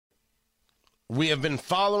We have been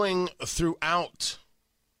following throughout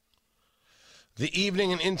the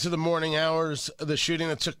evening and into the morning hours the shooting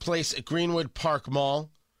that took place at Greenwood Park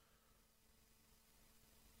Mall.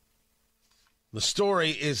 The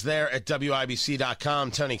story is there at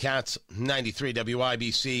WIBC.com. Tony Katz, 93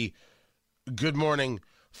 WIBC. Good morning.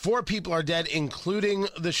 4 people are dead, including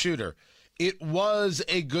the shooter. It was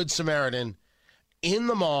a Good Samaritan in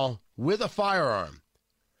the mall with a firearm,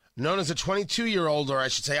 known as a 22-year-old, or I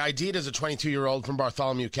should say ID'd as a 22-year-old from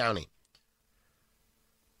Bartholomew County,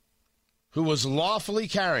 who was lawfully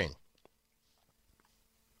carrying,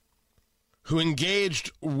 who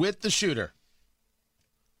engaged with the shooter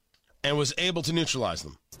and was able to neutralize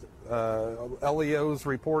them. LEOs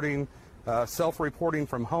reporting, self-reporting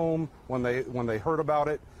from home when they heard about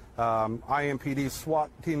it. IMPD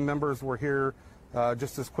SWAT team members were here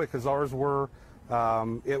just as quick as ours were.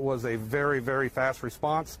 It was a very, very fast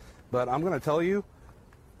response. But I'm going to tell you,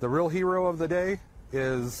 the real hero of the day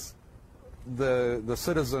is the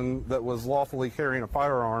citizen that was lawfully carrying a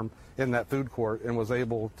firearm in that food court and was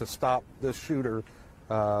able to stop this shooter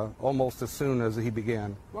almost as soon as he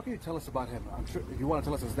began. What can you tell us about him? I'm sure if you want to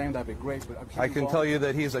tell us his name, that'd be great. But I can tell you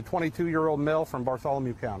that he's a 22-year-old male from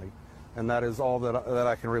Bartholomew County, and that is all that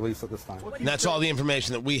I can release at this time. And that's all the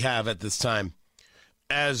information that we have at this time.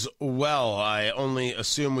 As well, I only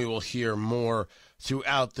assume we will hear more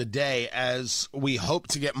throughout the day as we hope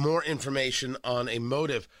to get more information on a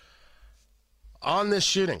motive on this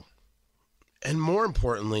shooting. And more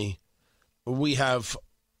importantly, we have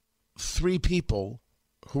 3 people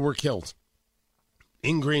who were killed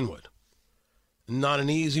in Greenwood. Not an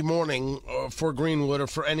easy morning for Greenwood or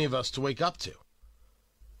for any of us to wake up to.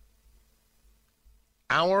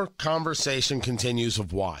 Our conversation continues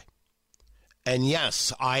of why. And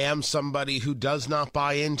yes, I am somebody who does not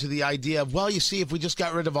buy into the idea of, well, you see, if we just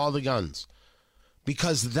got rid of all the guns.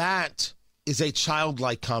 Because that is a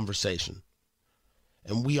childlike conversation.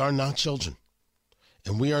 And we are not children.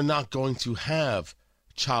 And we are not going to have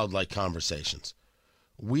childlike conversations.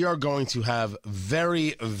 We are going to have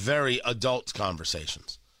very, very adult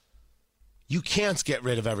conversations. You can't get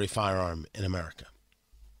rid of every firearm in America.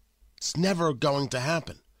 It's never going to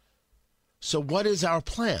happen. So what is our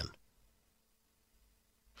plan?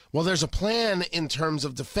 Well, there's a plan in terms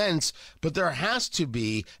of defense, but there has to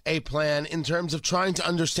be a plan in terms of trying to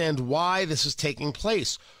understand why this is taking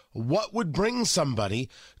place. What would bring somebody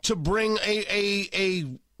to bring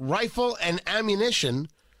a rifle and ammunition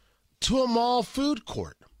to a mall food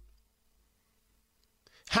court?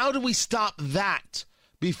 How do we stop that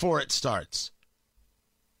before it starts?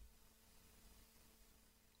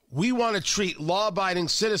 We want to treat law-abiding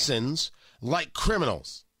citizens like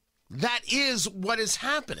criminals. That is what is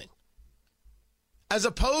happening, as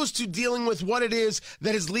opposed to dealing with what it is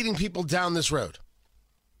that is leading people down this road.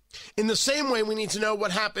 In the same way, we need to know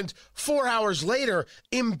what happened 4 hours later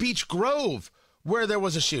in Beech Grove, where there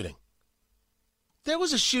was a shooting. There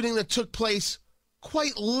was a shooting that took place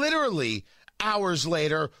quite literally hours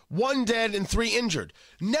later, 1 dead and 3 injured.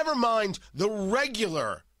 Never mind the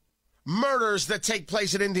regular murders that take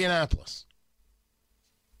place at Indianapolis.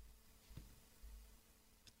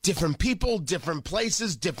 Different people, different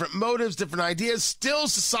places, different motives, different ideas, still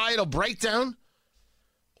societal breakdown.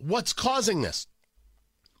 What's causing this?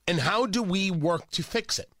 And how do we work to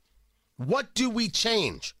fix it? What do we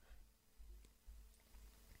change?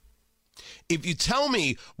 If you tell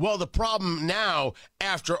me, well, the problem now,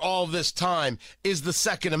 after all this time, is the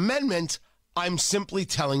Second Amendment, I'm simply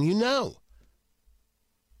telling you no.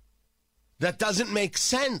 That doesn't make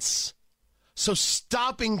sense. So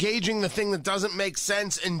stop engaging the thing that doesn't make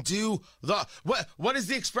sense and do the... What is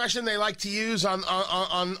the expression they like to use on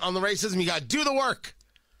the racism? You got to do the work.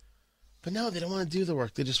 But no, they don't want to do the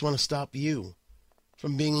work. They just want to stop you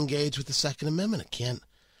from being engaged with the Second Amendment.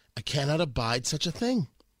 I cannot abide such a thing.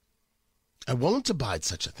 I won't abide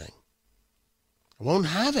such a thing. I won't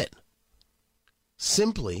have it.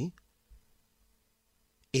 Simply,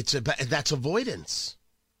 that's avoidance.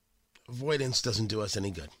 Avoidance doesn't do us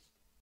any good.